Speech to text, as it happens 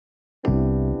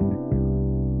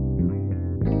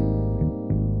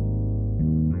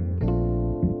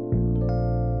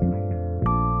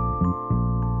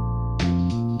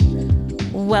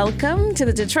Welcome to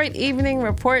the Detroit Evening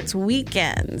Reports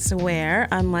Weekends, where,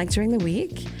 unlike during the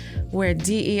week, where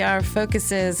DER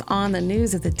focuses on the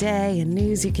news of the day and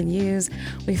news you can use,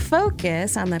 we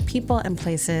focus on the people and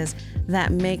places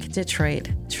that make Detroit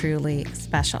truly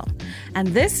special. And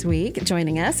this week,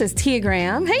 joining us is Tia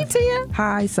Graham. Hey, Tia.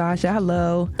 Hi, Sasha.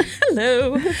 Hello.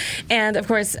 Hello. And of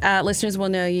course, listeners will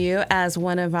know you as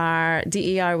one of our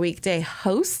DER weekday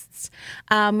hosts.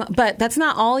 But that's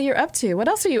not all you're up to. What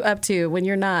else are you up to when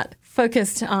you're not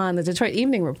focused on the Detroit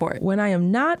Evening Report? When I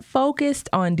am not focused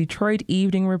on Detroit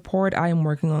Evening Report, I am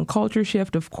working on Culture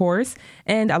Shift, of course.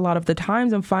 And a lot of the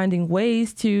times I'm finding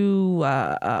ways to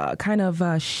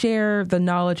share the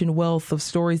knowledge and wealth of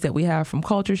stories that we have from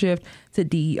Culture Shift to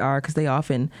DER, because they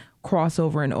often cross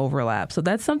over and overlap. So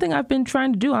that's something I've been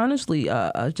trying to do, honestly,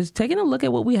 just taking a look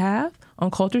at what we have on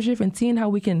Culture Shift and seeing how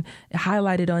we can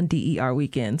highlight it on DER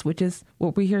weekends, which is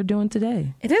what we're here doing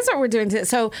today. It is what we're doing today.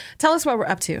 So tell us what we're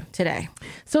up to today.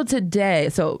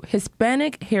 So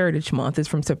Hispanic Heritage Month is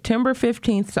from September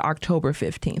 15th to October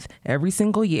 15th every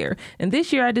single year. And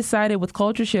this year I decided with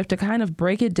Culture Shift to kind of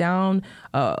break it down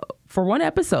for one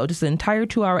episode, just an entire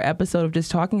 2-hour episode of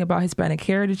just talking about Hispanic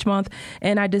Heritage Month.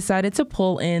 And I decided to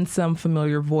pull in some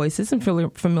familiar voices and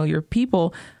familiar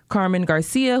people. Carmen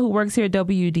Garcia, who works here at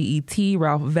WDET,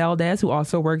 Ralph Valdez, who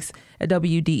also works at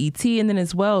WDET, and then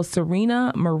as well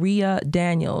Serena Maria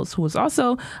Daniels, who is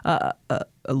also a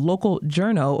local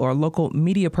journo or local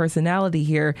media personality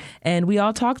here. And we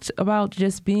all talked about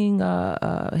just being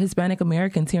Hispanic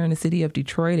Americans here in the city of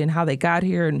Detroit and how they got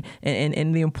here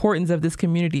and the importance of this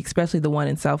community, especially the one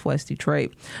in Southwest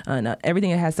Detroit, and everything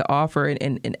it has to offer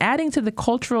and adding to the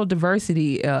cultural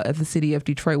diversity of the city of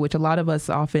Detroit, which a lot of us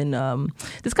often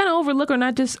just kind of overlook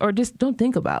or just don't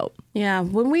think about. Yeah.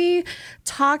 When we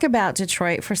talk about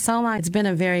Detroit, for so long, it's been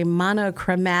a very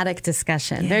monochromatic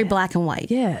discussion, very black and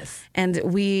white. Yes. And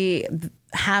we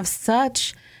have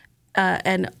such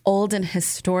an old and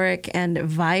historic and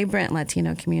vibrant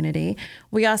Latino community.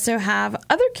 We also have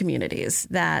other communities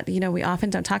that, we often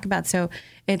don't talk about. So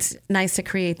it's nice to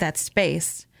create that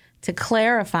space to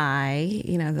clarify,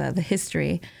 the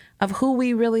history of who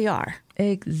we really are.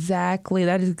 Exactly.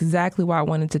 That is exactly why I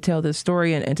wanted to tell this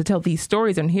story and to tell these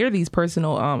stories and hear these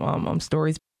personal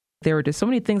stories. There were just so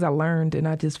many things I learned, and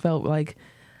I just felt like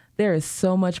there is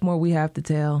so much more we have to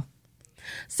tell.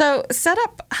 So set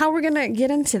up how we're going to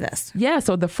get into this. Yeah.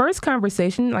 So the first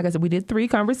conversation, like I said, we did 3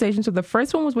 conversations. So the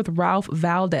first one was with Ralph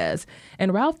Valdez.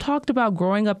 And Ralph talked about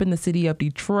growing up in the city of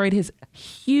Detroit. His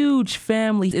huge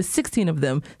family is 16 of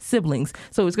them siblings.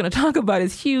 So he's going to talk about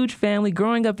his huge family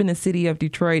growing up in the city of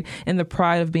Detroit and the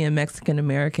pride of being Mexican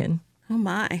American. Oh,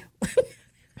 my.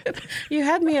 You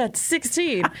had me at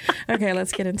 16. Okay,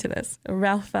 let's get into this.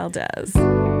 Ralph Valdez.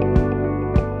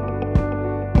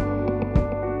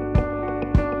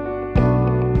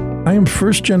 I am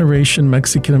first-generation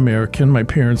Mexican-American. My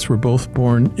parents were both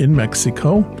born in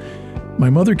Mexico. My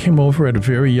mother came over at a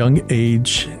very young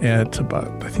age, at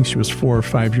about, I think she was 4 or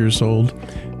 5 years old,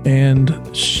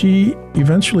 and she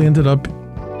eventually ended up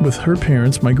with her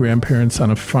parents, my grandparents, on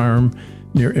a farm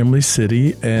near Imlay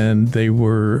City, and they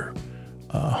were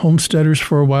homesteaders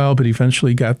for a while, but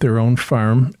eventually got their own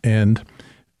farm, and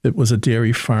it was a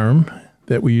dairy farm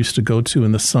that we used to go to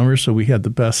in the summer, so we had the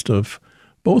best of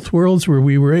both worlds, where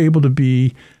we were able to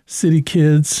be city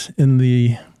kids in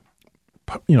the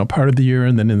part of the year,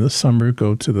 and then in the summer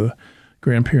go to the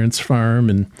grandparents' farm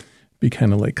and be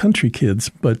kind of like country kids.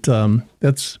 But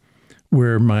that's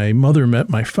where my mother met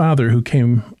my father, who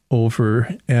came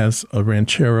over as a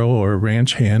ranchero or a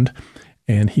ranch hand,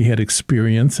 and he had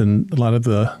experience, and a lot of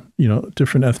the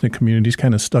different ethnic communities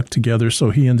kind of stuck together.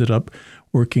 So he ended up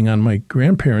working on my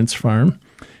grandparents' farm.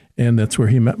 And that's where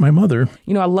he met my mother.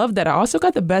 I love that. I also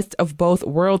got the best of both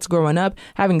worlds growing up,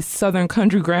 having Southern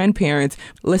country grandparents,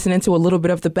 listening to a little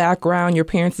bit of the background. Your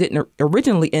parents didn't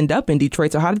originally end up in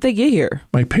Detroit. So how did they get here?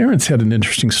 My parents had an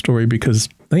interesting story because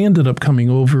they ended up coming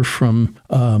over from,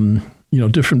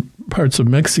 different parts of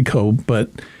Mexico, but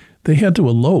they had to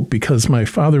elope because my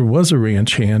father was a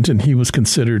ranch hand and he was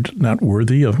considered not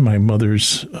worthy of my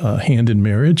mother's hand in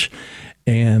marriage.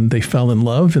 And they fell in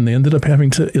love, and they ended up having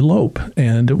to elope.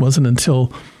 And it wasn't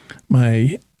until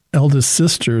my eldest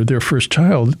sister, their first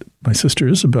child, my sister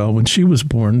Isabel, when she was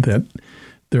born, that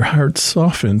their hearts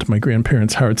softened, my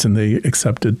grandparents' hearts, and they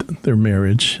accepted their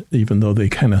marriage, even though they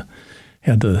kind of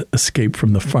had to escape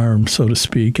from the farm, so to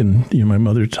speak. And my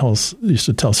mother used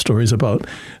to tell stories about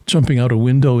jumping out a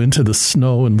window into the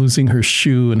snow and losing her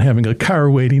shoe and having a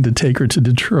car waiting to take her to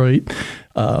Detroit.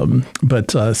 There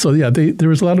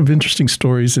was a lot of interesting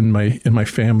stories in my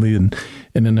family and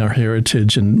in our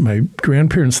heritage. And my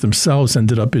grandparents themselves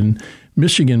ended up in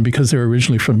Michigan because they're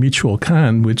originally from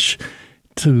Michoacan, which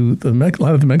to a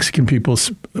lot of the Mexican people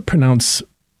pronounce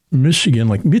Michigan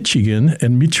like Michigan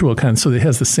and Michoacan, so it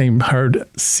has the same hard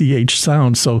CH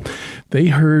sound. So they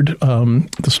heard,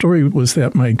 the story was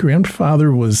that my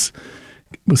grandfather was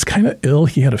kind of ill.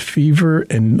 He had a fever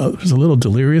and was a little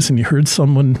delirious, and he heard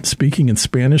someone speaking in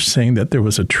Spanish saying that there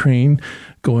was a train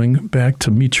going back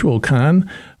to Michoacan,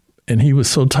 and he was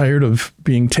so tired of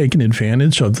being taken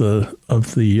advantage of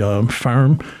the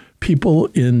farm people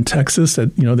in Texas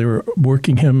that, they were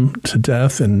working him to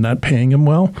death and not paying him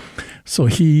well. So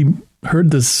he heard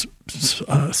this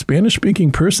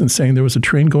Spanish-speaking person saying there was a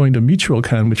train going to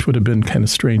Michoacan, which would have been kind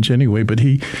of strange anyway. But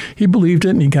he believed it,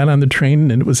 and he got on the train,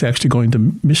 and it was actually going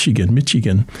to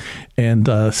Michigan. And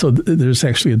so there's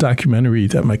actually a documentary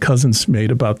that my cousins made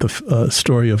about the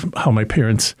story of how my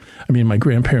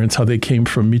grandparents, how they came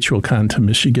from Michoacan to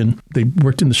Michigan. They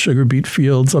worked in the sugar beet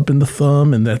fields up in the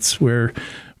Thumb, and that's where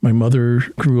my mother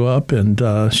grew up, and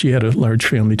she had a large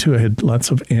family too. I had lots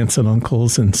of aunts and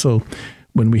uncles, and so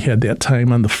when we had that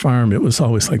time on the farm, it was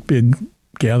always like big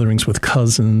gatherings with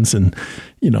cousins and,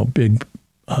 big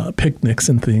picnics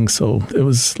and things. So it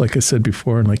was, like I said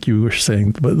before, and like you were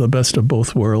saying, the best of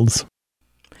both worlds.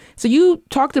 So you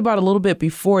talked about a little bit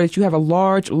before that you have a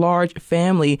large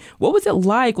family. What was it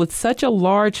like with such a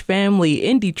large family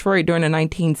in Detroit during the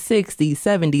 1960s,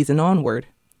 70s, and onward?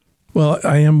 Well,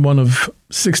 I am one of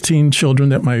 16 children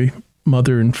that my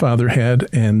mother and father had,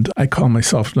 and I call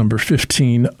myself number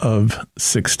 15 of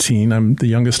 16. I'm the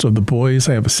youngest of the boys.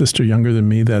 I have a sister younger than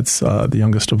me that's the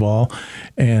youngest of all.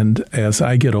 And as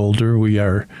I get older, we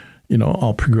are,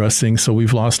 all progressing. So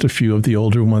we've lost a few of the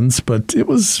older ones, but it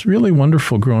was really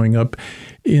wonderful growing up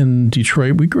in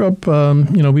Detroit. We grew up,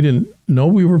 we didn't know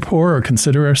we were poor or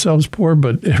consider ourselves poor,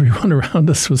 but everyone around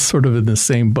us was sort of in the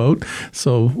same boat.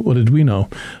 So what did we know?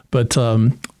 But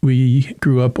we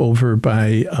grew up over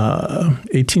by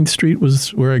 18th Street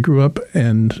was where I grew up,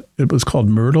 and it was called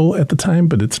Myrtle at the time,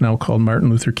 but it's now called Martin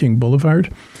Luther King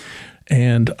Boulevard.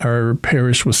 And our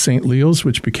parish was St. Leo's,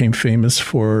 which became famous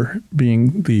for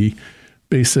being the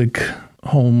basic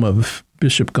home of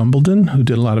Bishop Gumbledon, who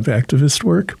did a lot of activist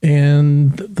work.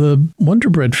 And the Wonder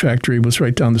Bread factory was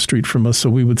right down the street from us, so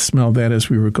we would smell that as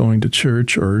we were going to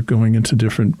church or going into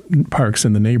different parks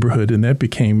in the neighborhood, and that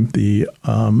became the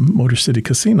Motor City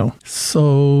Casino.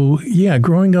 So, yeah,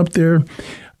 growing up there,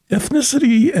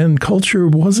 ethnicity and culture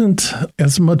wasn't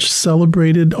as much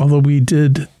celebrated, although we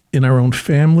did in our own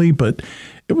family, but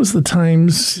it was the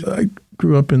times I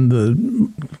grew up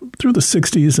through the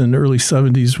 60s and early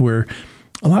 70s where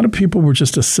a lot of people were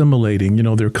just assimilating.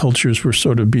 Their cultures were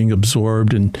sort of being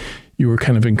absorbed, and you were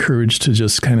kind of encouraged to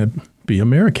just kind of be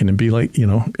American and be like,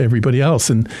 everybody else.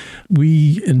 And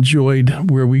we enjoyed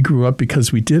where we grew up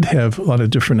because we did have a lot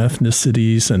of different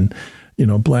ethnicities and,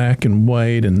 black and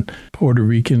white and Puerto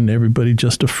Rican, everybody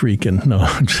just a freaking. No,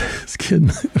 I'm just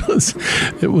kidding.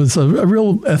 It was a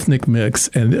real ethnic mix,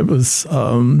 and it was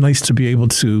nice to be able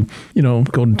to, go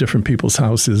to different people's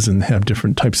houses and have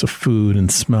different types of food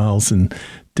and smells and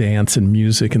dance and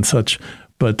music and such.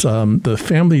 But the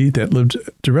family that lived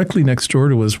directly next door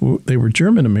to us, they were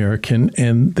German American,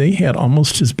 and they had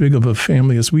almost as big of a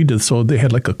family as we did. So they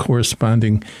had like a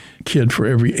corresponding kid for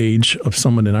every age of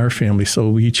someone in our family. So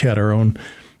we each had our own,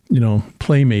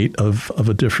 playmate of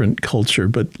a different culture.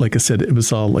 But like I said, it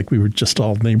was all like we were just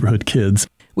all neighborhood kids.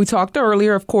 We talked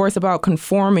earlier, of course, about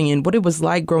conforming and what it was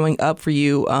like growing up for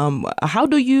you. How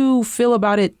do you feel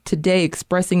about it today,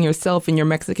 expressing yourself in your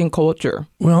Mexican culture?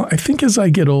 Well, I think as I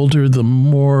get older, the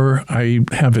more I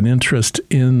have an interest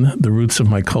in the roots of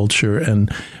my culture.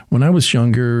 And when I was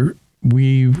younger,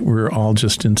 we were all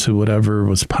just into whatever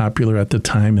was popular at the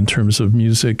time in terms of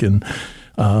music. And,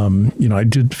 I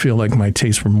did feel like my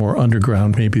tastes were more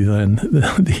underground maybe than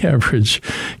the average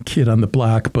kid on the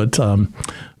block. But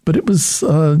it was,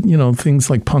 things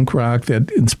like punk rock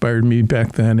that inspired me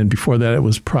back then. And before that, it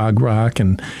was prog rock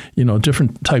and,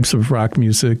 different types of rock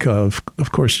music. Of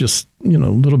course, just, a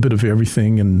little bit of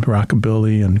everything and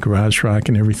rockabilly and garage rock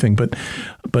and everything.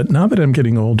 But now that I'm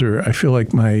getting older, I feel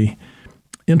like my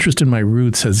interest in my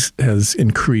roots has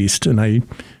increased. And I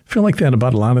feel like that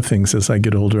about a lot of things as I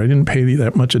get older. I didn't pay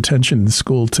that much attention in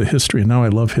school to history, and now I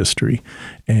love history.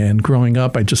 And growing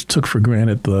up, I just took for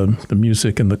granted the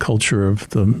music and the culture of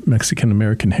the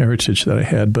Mexican-American heritage that I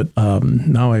had. But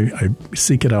now I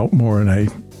seek it out more, and I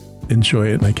enjoy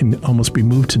it. And I can almost be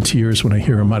moved to tears when I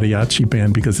hear a mariachi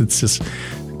band because it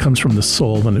comes from the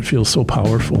soul, and it feels so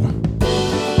powerful.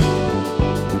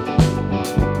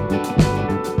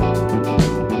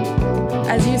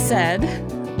 As you said,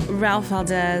 Ralph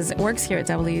Valdez works here at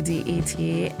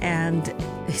WDET, and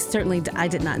certainly, I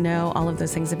did not know all of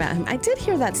those things about him. I did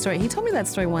hear that story. He told me that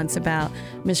story once about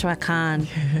Michoacan,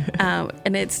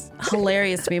 and it's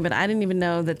hilarious to me, but I didn't even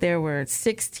know that there were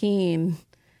 16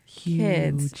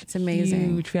 kids. It's amazing.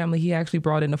 Huge family. He actually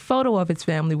brought in a photo of his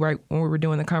family right when we were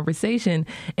doing the conversation.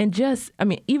 And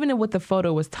even with the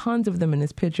photo, was tons of them in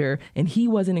this picture, and he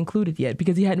wasn't included yet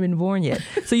because he hadn't been born yet.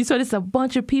 So you saw this a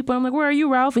bunch of people. I'm like, where are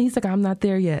you, Ralph? And he's like, I'm not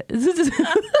there yet.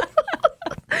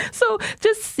 So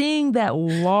just seeing that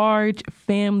large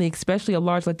family, especially a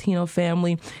large Latino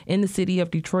family in the city of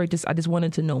Detroit, I just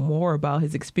wanted to know more about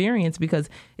his experience, because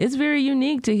it's very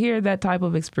unique to hear that type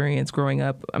of experience growing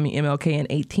up. I mean, MLK and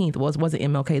 18th wasn't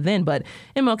MLK then, but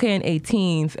MLK and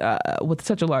 18th with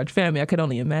such a large family, I could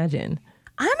only imagine.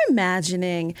 I'm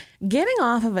imagining getting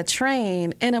off of a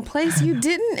train in a place you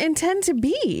didn't intend to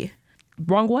be.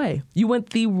 Wrong way. You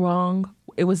went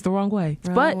it was the wrong way.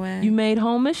 You made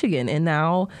home Michigan. And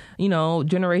now,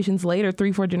 generations later,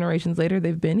 3-4 generations later,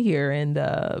 they've been here and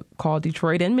called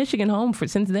Detroit and Michigan home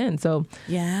since then. So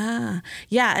yeah.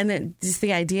 And just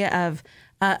the idea of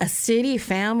a city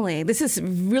family. This is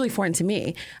really foreign to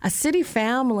me. A city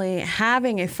family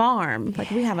having a farm.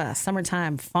 Like we have a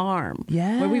summertime farm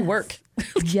where we work.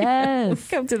 Yes.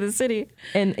 Come to the city.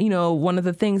 And, one of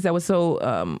the things that was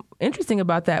so interesting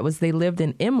about that was they lived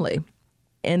in Imlay.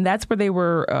 And that's where they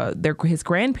were, his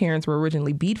grandparents were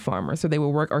originally beet farmers. So they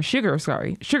would sugar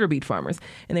beet farmers.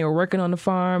 And they were working on the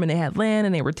farm, and they had land,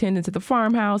 and they were tending to the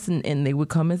farmhouse, and they would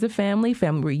come as a family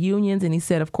reunions. And he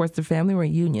said, of course, the family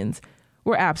reunions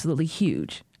were absolutely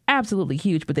huge. Absolutely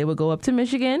huge. But they would go up to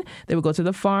Michigan, they would go to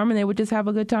the farm, and they would just have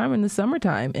a good time in the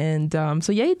summertime. And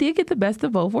he did get the best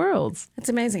of both worlds. It's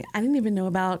amazing. I didn't even know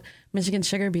about Michigan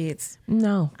sugar beets.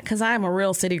 No. Because I'm a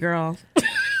real city girl.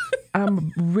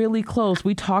 I'm really close.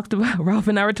 Ralph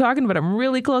and I were talking about I'm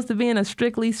really close to being a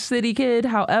strictly city kid.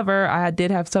 However, I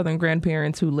did have Southern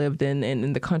grandparents who lived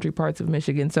in the country parts of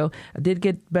Michigan. So I did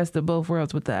get best of both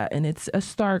worlds with that. And it's a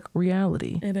stark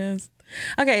reality. It is.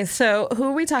 Okay, so who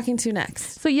are we talking to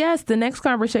next? So yes, the next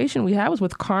conversation we had was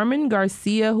with Carmen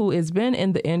Garcia, who has been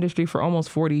in the industry for almost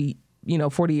 40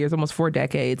 years, almost 4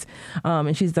 decades.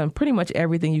 And she's done pretty much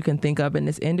everything you can think of in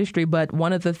this industry. But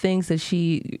one of the things that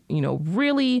she,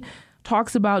 really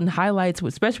talks about and highlights,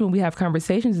 especially when we have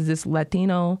conversations, is this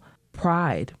Latino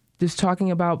pride. Just talking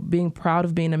about being proud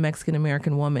of being a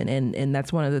Mexican-American woman. And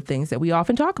that's one of the things that we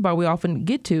often talk about, we often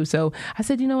get to. So I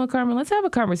said, you know what, Carmen, let's have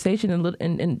a conversation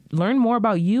and learn more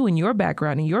about you and your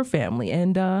background and your family.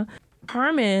 And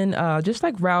Carmen, just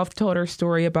like Ralph told her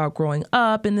story about growing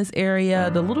up in this area,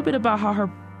 the little bit about how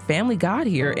her family got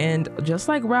here. And just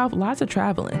like Ralph, lots of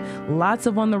traveling, lots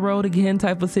of on the road again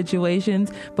type of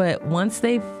situations. But once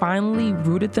they finally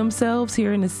rooted themselves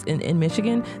here in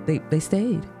Michigan, they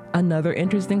stayed. Another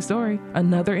interesting story,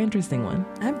 another interesting one.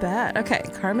 I bet. Okay,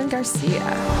 Carmen Garcia.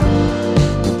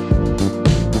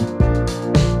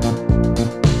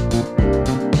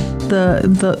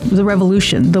 The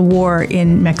revolution, the war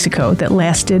in Mexico that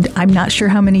lasted, I'm not sure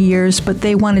how many years, but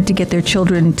they wanted to get their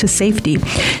children to safety.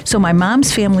 So my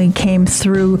mom's family came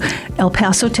through El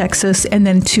Paso, Texas, and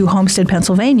then to Homestead,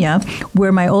 Pennsylvania,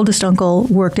 where my oldest uncle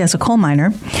worked as a coal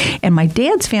miner. And my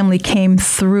dad's family came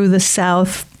through the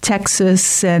South,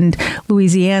 Texas and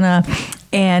Louisiana,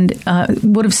 and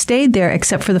would have stayed there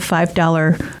except for the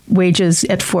 $5 wages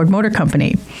at Ford Motor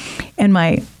Company. And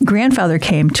my grandfather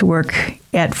came to work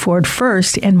at Ford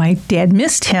first, and my dad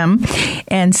missed him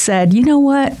and said, you know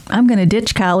what, I'm going to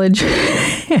ditch college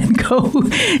and go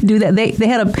do that. They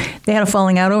had a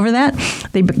falling out over that.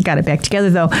 They got it back together,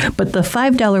 though. But the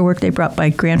 $5 work they brought my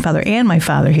grandfather and my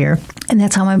father here, and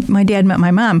that's how my dad met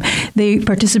my mom. They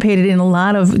participated in a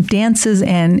lot of dances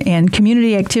and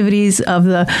community activities of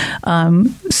the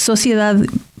Sociedad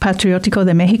Patriótico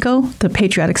de Mexico, the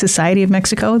Patriotic Society of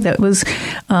Mexico, that was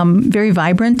very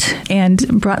vibrant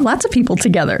and brought lots of people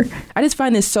together. I just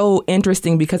find this so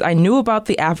interesting because I knew about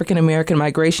the African-American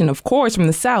migration, of course, from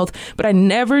the South, but I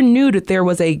never knew that there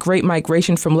was a great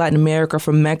migration from Latin America,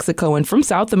 from Mexico, and from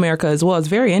South America as well. It's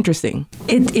very interesting.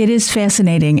 It is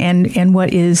fascinating, and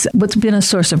what's been a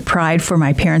source of pride for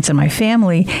my parents and my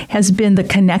family has been the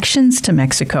connections to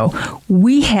Mexico.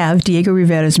 We have Diego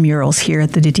Rivera's murals here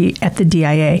at the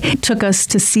DIA. It took us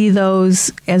to see those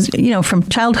as, from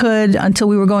childhood until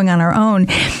we were going on our own,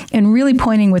 and really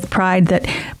pointing with pride that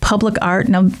public art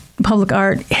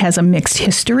has a mixed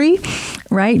history,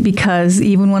 right? Because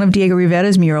even one of Diego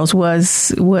Rivera's murals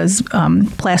was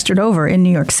plastered over in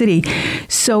New York City.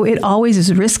 So it always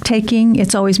is risk-taking.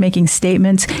 It's always making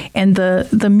statements. And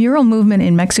the mural movement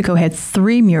in Mexico had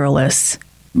 3 muralists.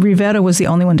 Rivera was the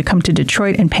only one to come to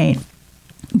Detroit and paint.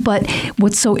 But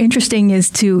what's so interesting is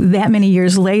to that many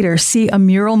years later see a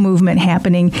mural movement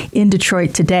happening in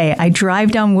Detroit today. I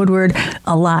drive down Woodward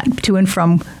a lot to and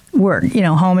from work,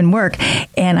 home and work,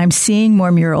 and I'm seeing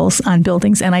more murals on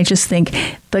buildings, and I just think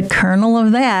the kernel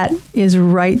of that is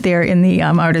right there in the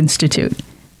Art Institute.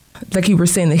 Like you were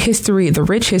saying, the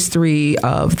rich history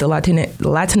of the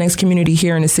Latinx community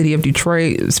here in the city of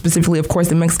Detroit, specifically, of course,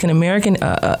 the Mexican American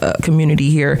community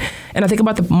here. And I think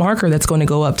about the marker that's going to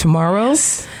go up tomorrow.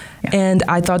 Yes. Yeah. And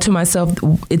I thought to myself,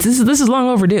 this is long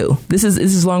overdue. This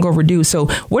is long overdue. So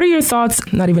what are your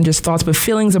thoughts, not even just thoughts, but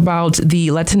feelings about the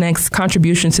Latinx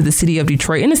contribution to the city of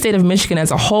Detroit and the state of Michigan as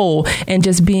a whole, and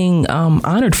just being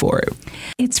honored for it?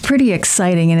 It's pretty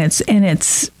exciting, and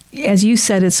it's as you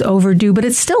said, it's overdue, but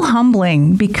it's still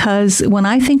humbling, because when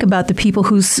I think about the people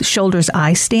whose shoulders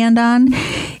I stand on,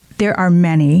 there are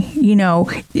many.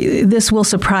 This will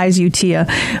surprise you, Tia,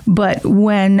 but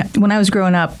when I was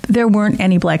growing up, there weren't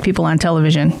any black people on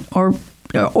television or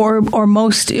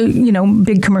most,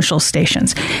 big commercial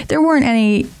stations. There weren't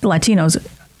any Latinos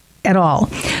at all.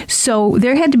 So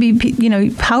there had to be,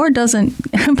 power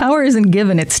isn't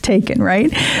given, it's taken,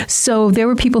 right? So there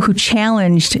were people who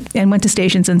challenged and went to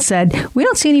stations and said, we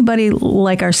don't see anybody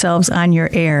like ourselves on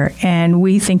your air, and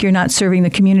we think you're not serving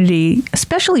the community,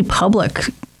 especially public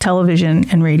television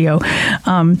and radio,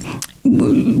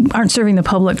 aren't serving the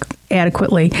public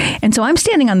adequately. And so I'm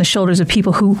standing on the shoulders of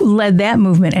people who led that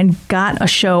movement and got a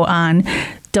show on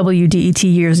WDET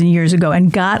years and years ago, and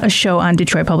got a show on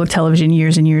Detroit Public Television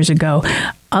years and years ago.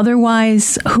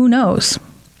 Otherwise, who knows?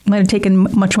 It might have taken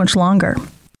much, much longer.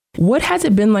 What has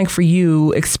it been like for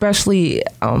you, especially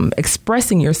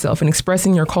expressing yourself and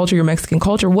expressing your culture, your Mexican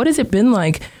culture? What has it been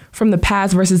like from the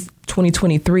past versus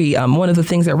 2023? One of the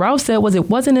things that Ralph said was it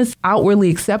wasn't as outwardly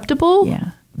acceptable.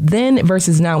 Yeah. Then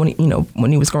versus now,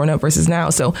 when he was growing up versus now.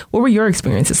 So what were your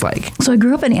experiences like? So I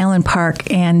grew up in Allen Park,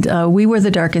 and we were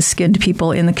the darkest skinned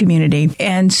people in the community.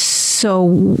 And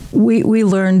so we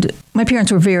learned, my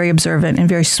parents were very observant and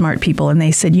very smart people. And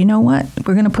they said, you know what?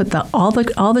 We're going to put all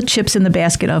the chips in the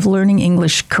basket of learning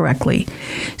English correctly.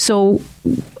 So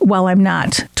while I'm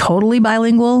not totally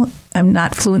bilingual, I'm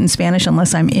not fluent in Spanish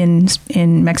unless I'm in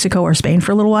Mexico or Spain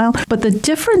for a little while. But the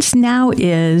difference now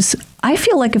is I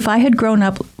feel like if I had grown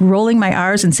up rolling my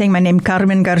R's and saying my name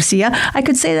Carmen Garcia, I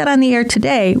could say that on the air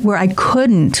today, where I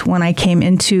couldn't when I came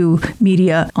into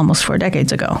media almost 4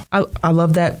 decades ago. I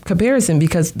love that comparison,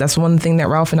 because that's one thing that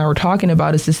Ralph and I were talking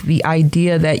about, is just the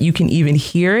idea that you can even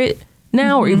hear it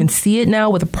now, or even see it now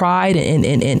with pride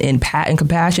and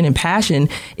compassion and passion.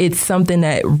 It's something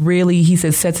that really, he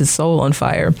says, sets his soul on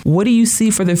fire. What do you see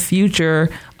for the future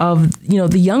of,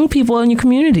 the young people in your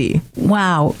community?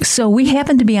 Wow. So we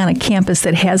happen to be on a campus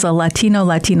that has a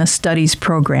Latina Studies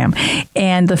program.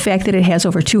 And the fact that it has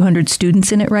over 200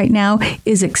 students in it right now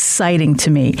is exciting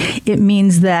to me. It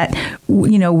means that,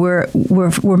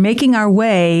 we're making our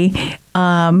way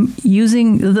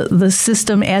using the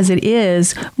system as it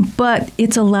is, but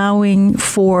it's allowing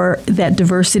for that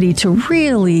diversity to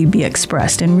really be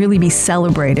expressed and really be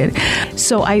celebrated.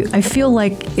 So I feel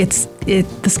like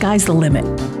the sky's the limit.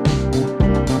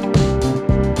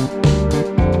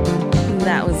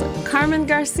 That was Carmen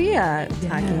Garcia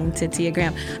talking to Tia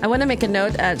Graham. I want to make a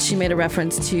note. She made a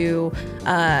reference to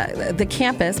the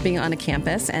campus, being on a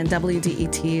campus, and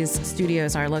WDET's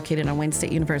studios are located on Wayne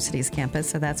State University's campus,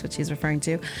 so that's what she's referring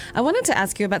to. I wanted to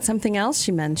ask you about something else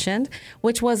she mentioned,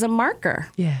 which was a marker.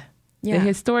 Yeah. The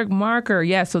historic marker.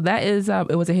 Yeah, so that is,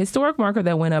 it was a historic marker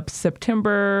that went up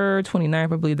September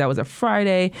 29th, I believe that was a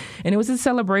Friday, and it was a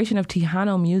celebration of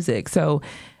Tejano music. So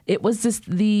it was just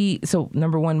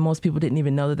number one, most people didn't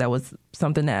even know that was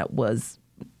something that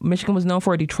Michigan was known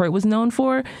for, Detroit was known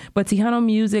for. But Tejano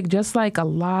music, just like a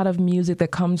lot of music that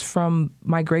comes from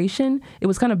migration, it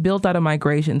was kind of built out of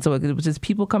migration. So it was just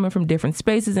people coming from different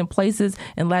spaces and places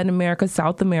in Latin America,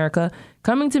 South America,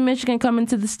 coming to Michigan, coming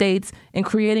to the States, and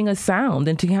creating a sound.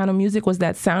 And Tejano music was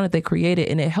that sound that they created,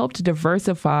 and it helped to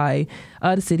diversify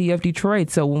the city of Detroit.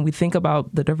 So when we think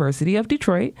about the diversity of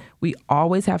Detroit, we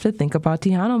always have to think about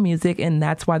Tejano music, and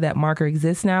that's why that marker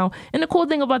exists now. And the cool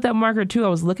thing about that marker, too, I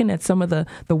was looking at some of the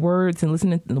words and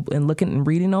listening and looking and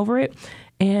reading over it,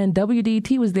 and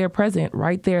WDET was there present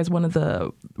right there as one of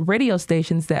the radio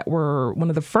stations that were one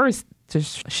of the first to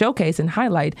showcase and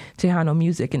highlight Tejano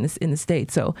music in the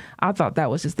state. So I thought that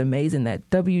was just amazing that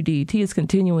WDET is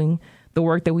continuing the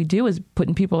work that we do, is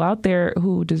putting people out there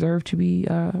who deserve to be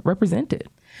represented.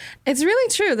 It's really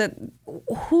true that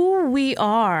who we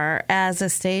are as a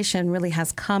station really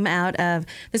has come out of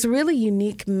this really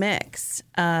unique mix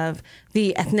of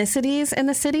the ethnicities in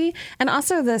the city and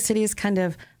also the city's kind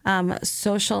of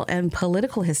social and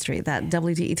political history, that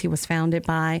WDET was founded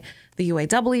by the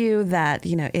UAW, that,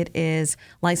 it is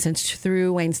licensed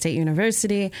through Wayne State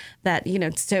University, that,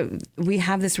 so we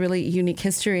have this really unique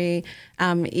history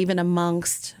even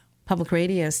amongst public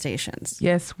radio stations.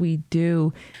 Yes, we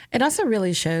do. It also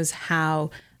really shows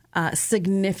how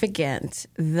significant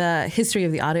the history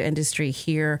of the auto industry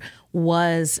here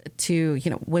was to,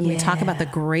 when we talk about the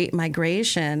Great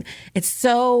Migration, it's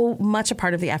so much a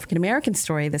part of the African American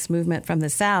story, this movement from the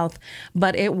South,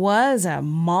 but it was a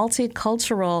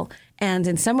multicultural and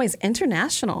in some ways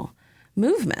international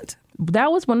movement.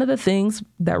 That was one of the things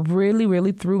that really,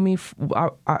 really threw me.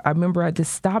 I remember I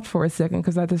just stopped for a second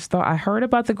because I just thought I heard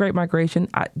about the Great Migration.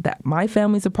 That my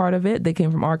family's a part of it. They came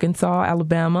from Arkansas,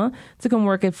 Alabama to come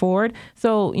work at Ford.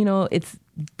 So, it's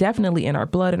definitely in our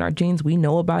blood and our genes. We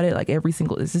know about it. Like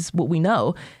this is what we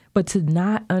know. But to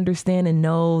not understand and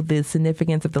know the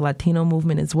significance of the Latino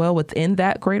movement as well within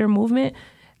that greater movement,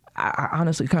 I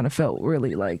honestly kind of felt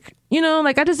really I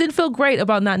just didn't feel great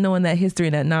about not knowing that history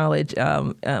and that knowledge.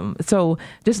 So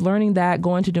just learning that,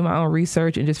 going to do my own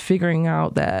research and just figuring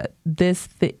out that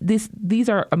these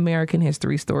are American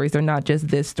history stories. They're not just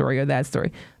this story or that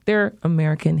story. They're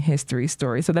American history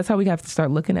stories. So that's how we have to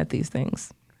start looking at these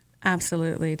things.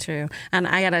 Absolutely true. And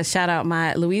I got to shout out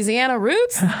my Louisiana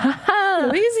roots.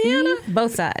 Louisiana,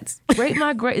 both sides. Great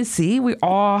migration. See, we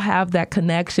all have that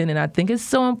connection. And I think it's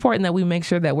so important that we make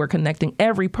sure that we're connecting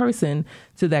every person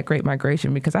to that Great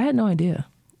Migration because I had no idea.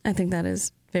 I think that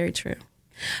is very true.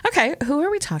 Okay, who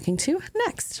are we talking to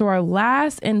next? So our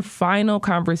last and final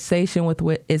conversation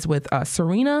is with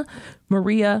Serena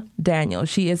Maria Daniels.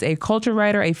 She is a culture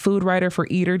writer, a food writer for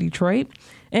Eater Detroit.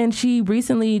 And we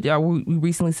recently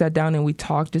sat down and we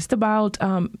talked just about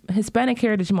Hispanic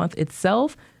Heritage Month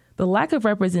itself, the lack of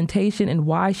representation and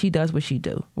why she does what she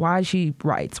do, why she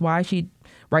writes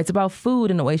about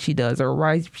food in the way she does, or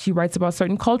why she writes about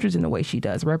certain cultures in the way she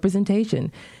does,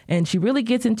 representation. And she really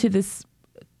gets into this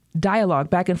dialogue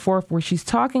back and forth where she's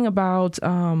talking about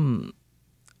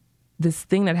this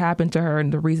thing that happened to her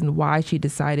and the reason why she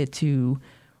decided to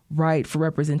write for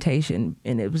representation.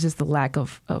 And it was just the lack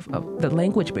of the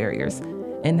language barriers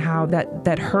and how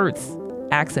that hurts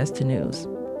access to news.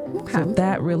 Okay. So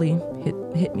that really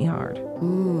hit me hard.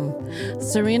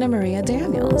 Serena Maria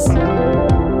Daniels. I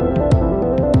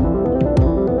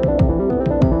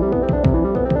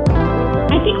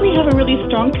think we have a really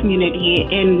strong community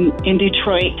in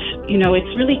Detroit.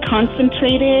 It's really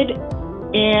concentrated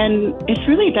and it's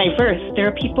really diverse. There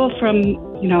are people from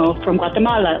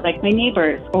Guatemala, like my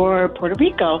neighbors, or Puerto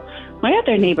Rico, my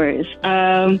other neighbors.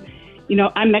 I'm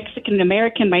Mexican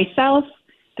American myself.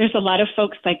 There's a lot of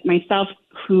folks like myself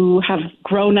who have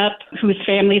grown up, whose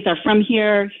families are from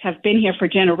here, have been here for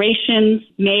generations,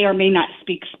 may or may not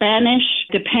speak Spanish,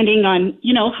 depending on,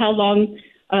 how long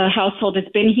a household has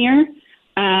been here.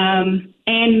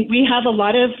 And we have a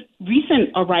lot of recent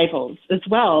arrivals as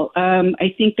well.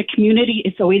 I think the community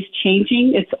is always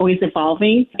changing. It's always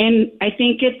evolving. And I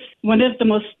think it's one of the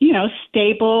most,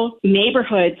 stable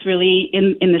neighborhoods really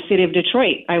in the city of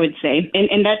Detroit, I would say.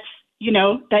 And that's,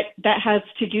 that has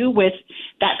to do with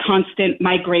that constant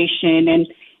migration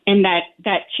and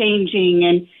that changing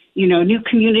and, new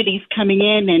communities coming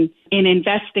in and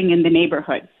investing in the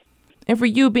neighborhood. And for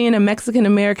you being a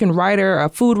Mexican-American writer, a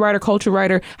food writer, culture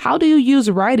writer, how do you use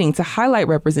writing to highlight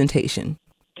representation?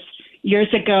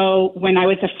 Years ago, when I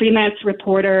was a freelance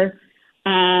reporter,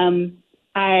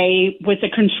 I was a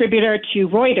contributor to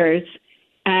Reuters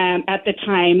at the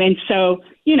time. And so,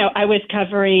 I was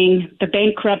covering the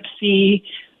bankruptcy,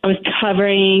 I was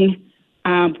covering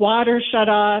water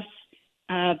shutoffs,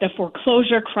 the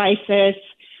foreclosure crisis,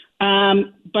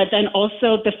 but then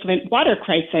also the Flint water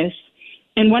crisis.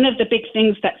 And one of the big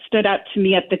things that stood out to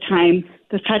me at the time,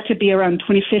 this had to be around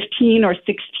 2015 or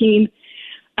 16,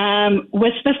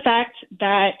 was the fact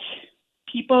that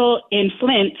people in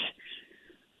Flint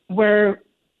were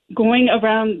going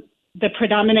around the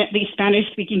predominantly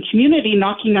Spanish-speaking community,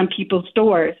 knocking on people's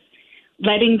doors,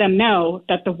 letting them know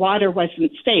that the water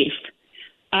wasn't safe,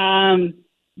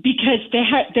 because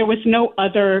there was no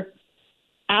other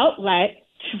outlet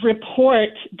to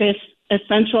report this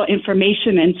essential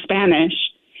information in Spanish.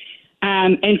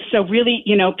 And so really,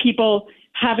 people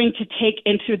having to take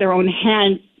into their own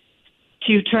hands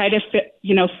to try to,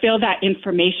 fill that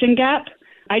information gap.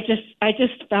 I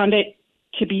just found it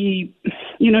to be,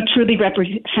 truly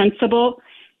reprehensible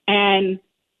and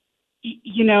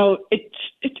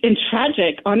it's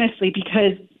tragic, honestly,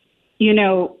 because,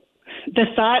 the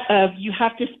thought of you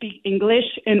have to speak English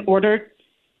in order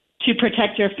to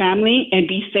protect your family and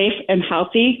be safe and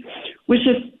healthy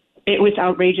it was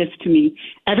outrageous to me.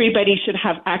 Everybody should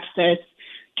have access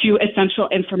to essential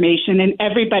information, and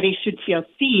everybody should feel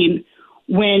seen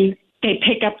when they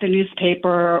pick up the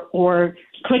newspaper or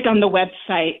click on the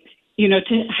website,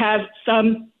 to have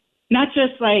some, not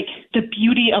just like the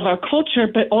beauty of our culture,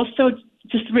 but also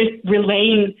just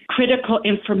relaying critical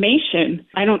information.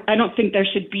 I don't think there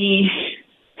should be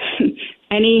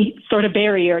any sort of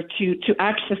barrier to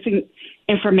accessing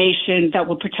information that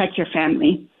will protect your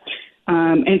family.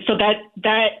 And so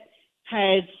that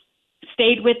has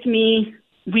stayed with me.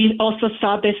 We also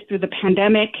saw this through the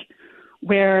pandemic,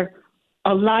 where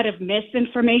a lot of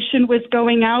misinformation was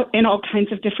going out in all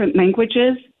kinds of different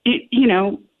languages,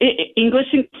 English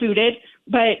included,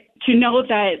 but to know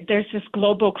that there's this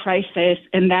global crisis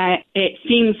and that it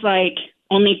seems like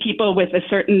only people with a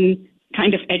certain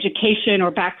kind of education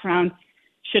or background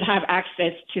should have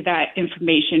access to that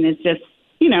information is just,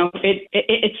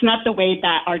 it's not the way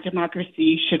that our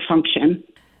democracy should function.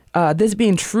 This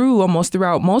being true almost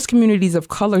throughout most communities of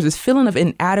colors, this feeling of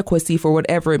inadequacy for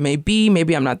whatever it may be.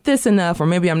 Maybe I'm not this enough, or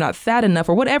maybe I'm not that enough,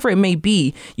 or whatever it may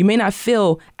be. You may not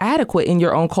feel adequate in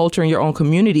your own culture, in your own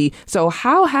community. So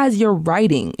how has your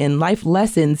writing and life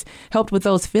lessons helped with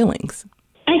those feelings?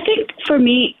 I think for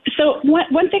me, so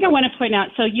one thing I want to point out,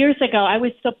 so years ago, I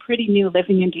was still pretty new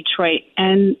living in Detroit,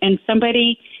 and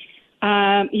somebody,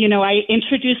 I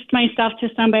introduced myself to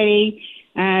somebody,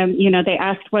 they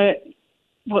asked what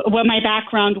my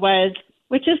background was,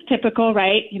 which is typical,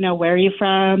 right? Where are you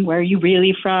from? Where are you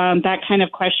really from? That kind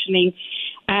of questioning.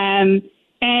 And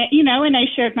I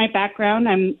shared my background.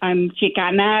 I'm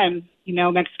Chicana,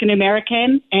 I'm, Mexican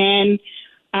American. And,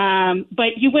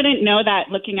 but you wouldn't know that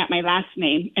looking at my last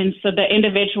name. And so the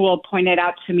individual pointed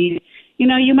out to me,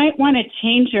 you might want to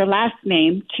change your last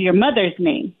name to your mother's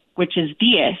name, which is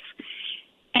Diaz.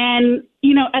 And,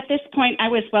 at this point, I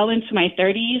was well into my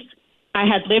 30s. I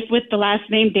had lived with the last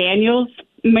name Daniels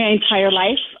my entire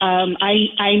life.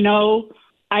 I know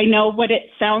what it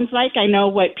sounds like. I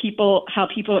know how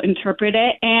people interpret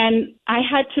it. And I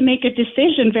had to make a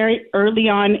decision very early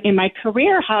on in my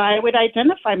career how I would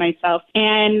identify myself.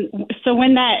 And so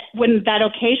when that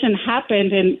occasion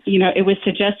happened and, it was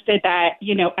suggested that,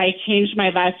 I changed my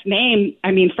last name,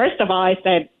 first of all, I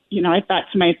said, I thought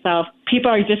to myself,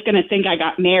 people are just going to think I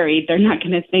got married. They're not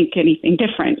going to think anything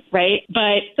different, right?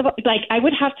 But so, I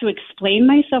would have to explain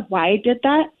myself why I did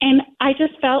that. And I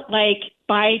just felt like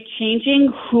by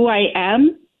changing who I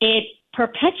am, it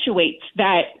perpetuates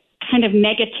that kind of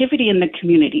negativity in the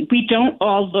community. We don't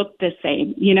all look the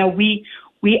same.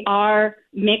 We are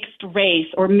mixed race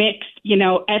or mixed,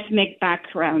 ethnic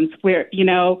backgrounds where,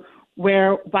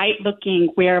 we're white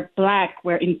looking, we're black,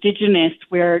 we're indigenous,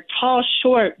 we're tall,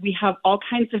 short. We have all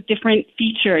kinds of different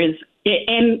features.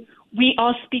 And we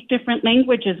all speak different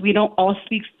languages. We don't all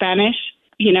speak Spanish.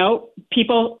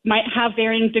 People might have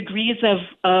varying degrees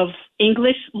of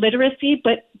English literacy,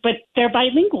 but they're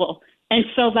bilingual. And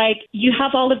so you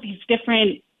have all of these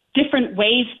different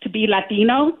ways to be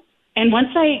Latino. And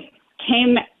once I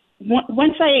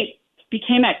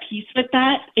became at peace with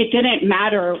that, it didn't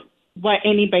matter what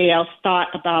anybody else thought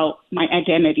about my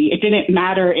identity. It didn't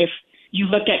matter if you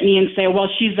look at me and say, well,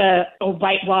 she's a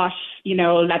whitewash,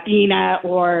 Latina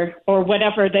or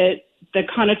whatever the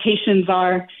connotations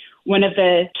are. One of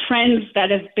the trends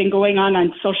that has been going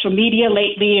on social media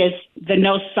lately is the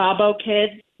no sabo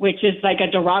kid, which is like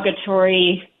a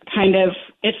derogatory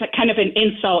it's a kind of an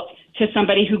insult to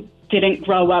somebody who didn't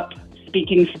grow up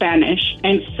speaking Spanish.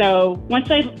 And so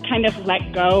once I kind of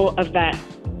let go of that,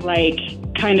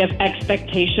 kind of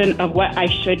expectation of what I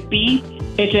should be,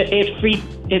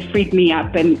 it freed me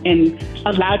up and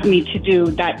allowed me to do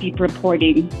that deep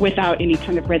reporting without any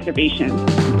kind of reservation.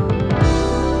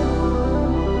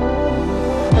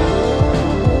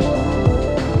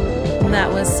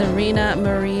 That was Serena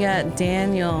Maria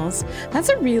Daniels. That's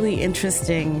a really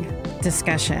interesting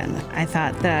discussion. I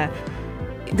thought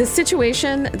the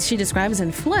situation she describes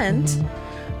in Flint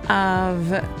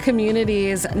of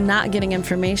communities not getting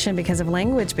information because of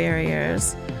language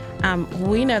barriers,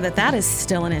 we know that is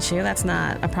still an issue. That's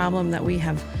not a problem that we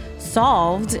have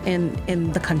solved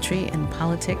in the country, in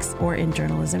politics, or in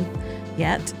journalism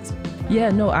yet. Yeah,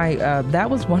 no, that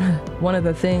was one of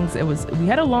the things. We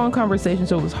had a long conversation,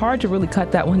 so it was hard to really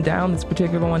cut that one down, this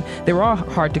particular one. They were all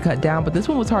hard to cut down, but this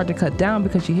one was hard to cut down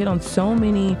because she hit on so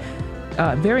many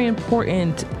very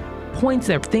important points,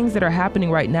 things that are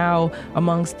happening right now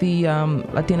amongst the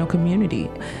Latino community.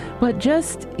 But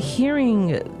just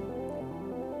hearing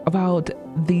about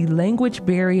the language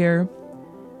barrier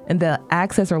and the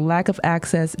access or lack of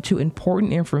access to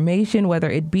important information, whether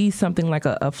it be something like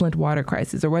a Flint water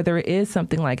crisis, or whether it is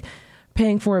something like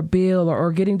paying for a bill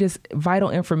or getting just vital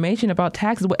information about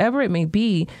taxes, whatever it may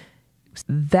be,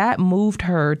 that moved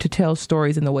her to tell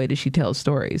stories in the way that she tells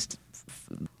stories.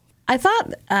 I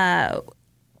thought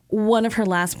one of her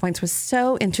last points was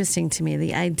so interesting to me,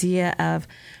 the idea of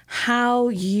how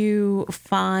you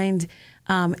find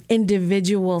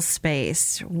individual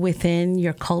space within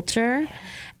your culture.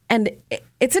 And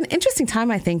it's an interesting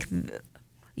time, I think.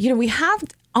 We have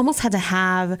almost had to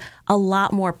have a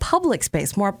lot more public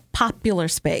space, more popular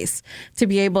space to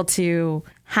be able to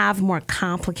have more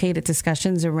complicated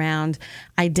discussions around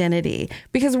identity.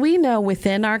 Because we know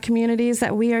within our communities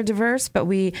that we are diverse, but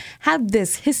we have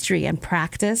this history and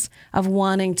practice of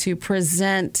wanting to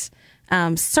present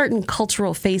certain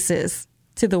cultural faces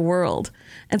to the world.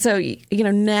 And so,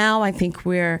 now I think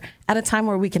we're at a time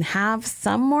where we can have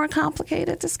some more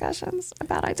complicated discussions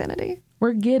about identity.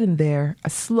 We're getting there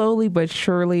slowly but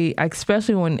surely,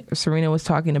 especially when Serena was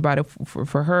talking about it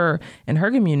for her and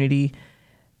her community.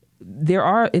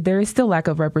 There is still lack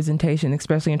of representation,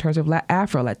 especially in terms of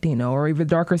Afro-Latino or even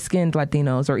darker-skinned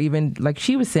Latinos, or even, like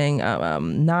she was saying,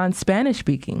 non-Spanish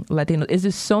speaking Latinos. It's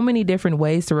just so many different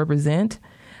ways to represent,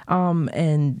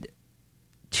 and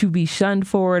to be shunned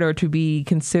for it or to be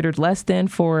considered less than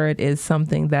for it is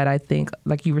something that I think,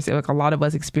 like you were saying, like a lot of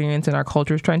us experience in our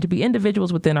cultures, trying to be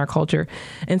individuals within our culture.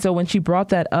 And so when she brought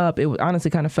that up, it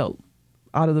honestly kind of felt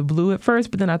out of the blue at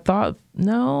first, but then I thought,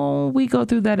 no, we go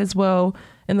through that as well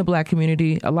in the Black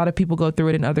community. A lot of people go through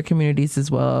it in other communities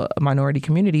as well, minority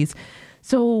communities.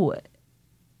 So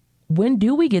when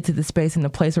do we get to the space and the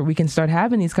place where we can start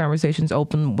having these conversations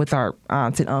open with our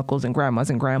aunts and uncles and grandmas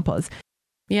and grandpas?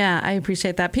 Yeah, I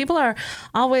appreciate that. People are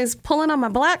always pulling on my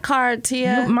Black card,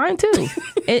 Tia. Mine too.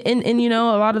 and a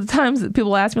lot of the times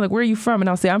people ask me, like, where are you from? And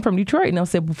I'll say, I'm from Detroit. And they'll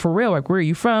say, well, for real, like, where are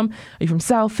you from? Are you from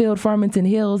Southfield, Farmington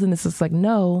Hills? And it's just like,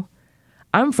 no,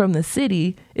 I'm from the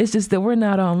city. It's just that we're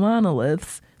not on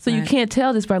monoliths. So You can't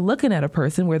tell just by looking at a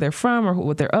person where they're from or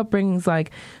what their upbringing's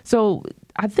like. So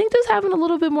I think just having a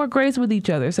little bit more grace with each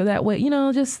other. So that way,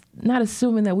 just not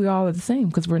assuming that we all are the same,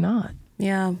 because we're not.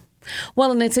 Yeah.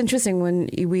 Well, and it's interesting when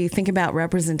we think about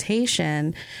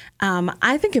representation.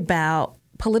 I think about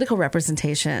political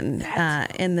representation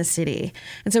in the city.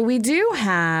 And so we do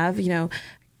have,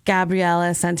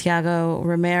 Gabriela Santiago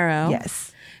Romero,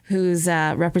 yes, who's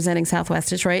representing Southwest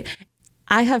Detroit.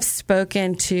 I have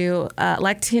spoken to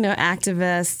Latino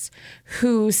activists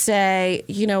who say,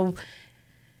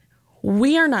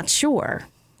 we are not sure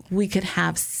we could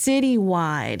have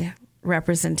citywide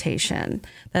representation,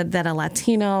 that a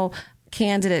Latino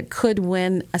candidate could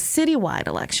win a citywide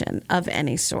election of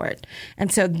any sort.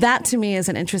 And so that to me is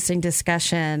an interesting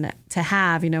discussion to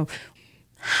have.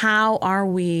 How are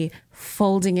we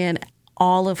folding in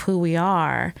all of who we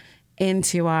are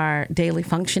into our daily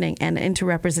functioning and into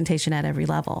representation at every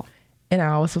level? And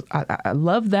I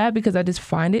love that, because I just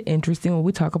find it interesting when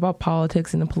we talk about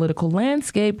politics and the political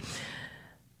landscape.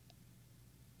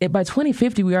 By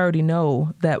 2050, we already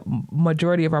know that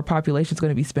majority of our population is going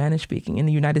to be Spanish speaking in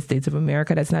the United States of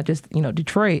America. That's not just,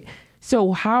 Detroit.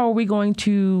 So how are we going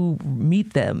to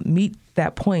meet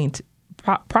that point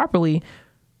properly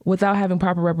without having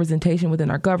proper representation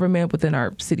within our government, within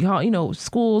our city hall,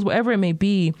 schools, whatever it may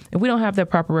be? If we don't have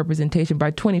that proper representation, by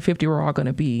 2050, we're all going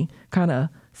to be kind of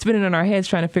spinning on our heads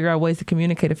trying to figure out ways to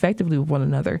communicate effectively with one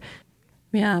another.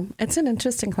 Yeah, it's an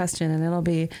interesting question, and it'll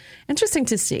be interesting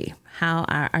to see how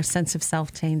our sense of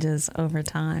self changes over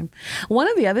time. One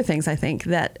of the other things I think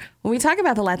that when we talk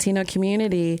about the Latino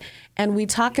community and we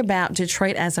talk about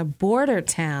Detroit as a border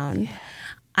town,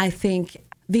 I think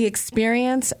the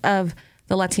experience of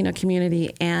the Latino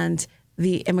community and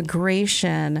the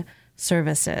immigration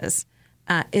services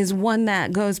is one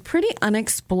that goes pretty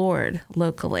unexplored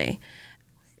locally.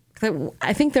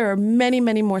 I think there are many,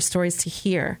 many more stories to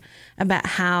hear about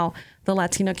how the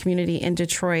Latino community in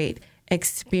Detroit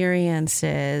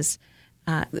experiences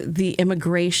the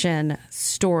immigration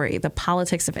story, the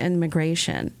politics of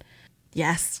immigration.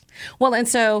 Yes. Well, and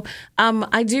so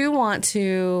I do want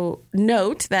to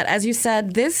note that, as you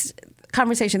said, these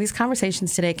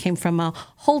conversations today came from a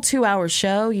whole 2-hour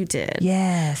show you did.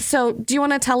 Yes. So do you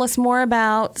want to tell us more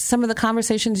about some of the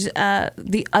conversations,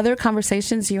 the other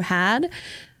conversations you had?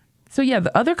 So yeah,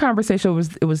 the other conversation was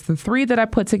the 3 that I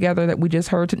put together that we just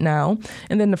heard now.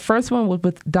 And then the first one was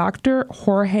with Dr.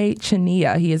 Jorge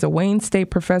Chania. He is a Wayne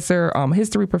State professor,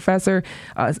 history professor,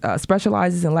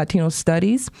 specializes in Latino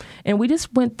studies. And we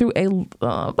just went through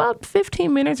about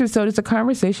 15 minutes or so, just a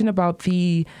conversation about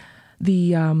the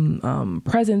the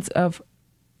presence of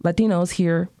Latinos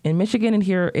here in Michigan and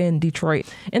here in Detroit.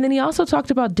 And then he also talked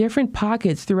about different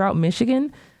pockets throughout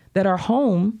Michigan that are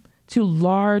home to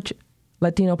large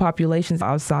Latino populations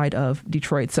outside of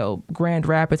Detroit. So Grand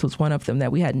Rapids was one of them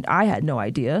that I had no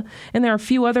idea. And there are a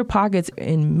few other pockets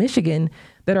in Michigan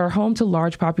that are home to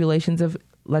large populations of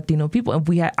Latino people.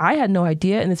 And I had no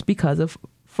idea, and it's because of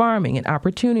farming and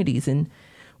opportunities and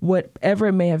whatever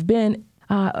it may have been,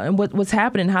 and what's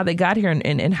happening, how they got here,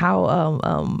 and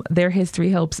how their history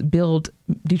helps build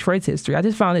Detroit's history. I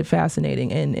just found it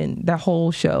fascinating. And that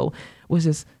whole show was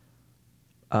just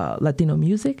Latino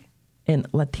music and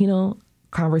Latino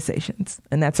conversations.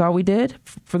 And that's all we did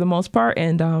for the most part.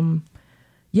 And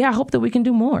I hope that we can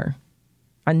do more.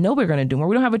 I know we're going to do more.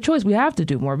 We don't have a choice. We have to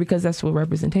do more because that's what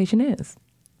representation is.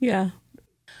 Yeah.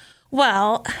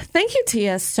 Well, thank you,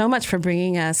 Tia, so much for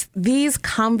bringing us these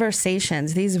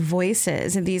conversations, these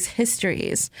voices, and these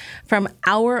histories from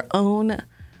our own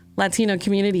Latino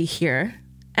community here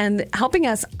and helping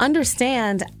us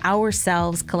understand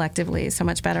ourselves collectively so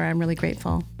much better. I'm really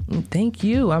grateful. Thank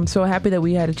you. I'm so happy that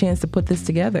we had a chance to put this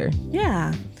together.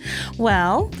 Yeah.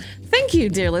 Well, thank you,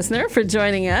 dear listener, for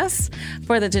joining us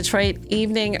for the Detroit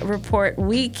Evening Report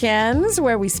weekends,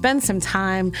 where we spend some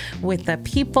time with the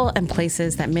people and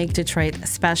places that make Detroit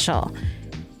special.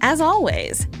 As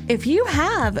always, if you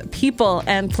have people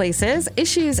and places,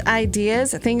 issues,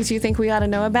 ideas, things you think we ought to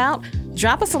know about,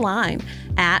 drop us a line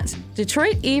at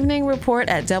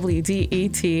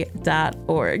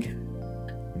DetroitEveningReport@WDET.org.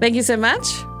 Thank you so much.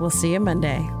 We'll see you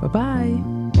Monday.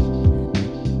 Bye-bye.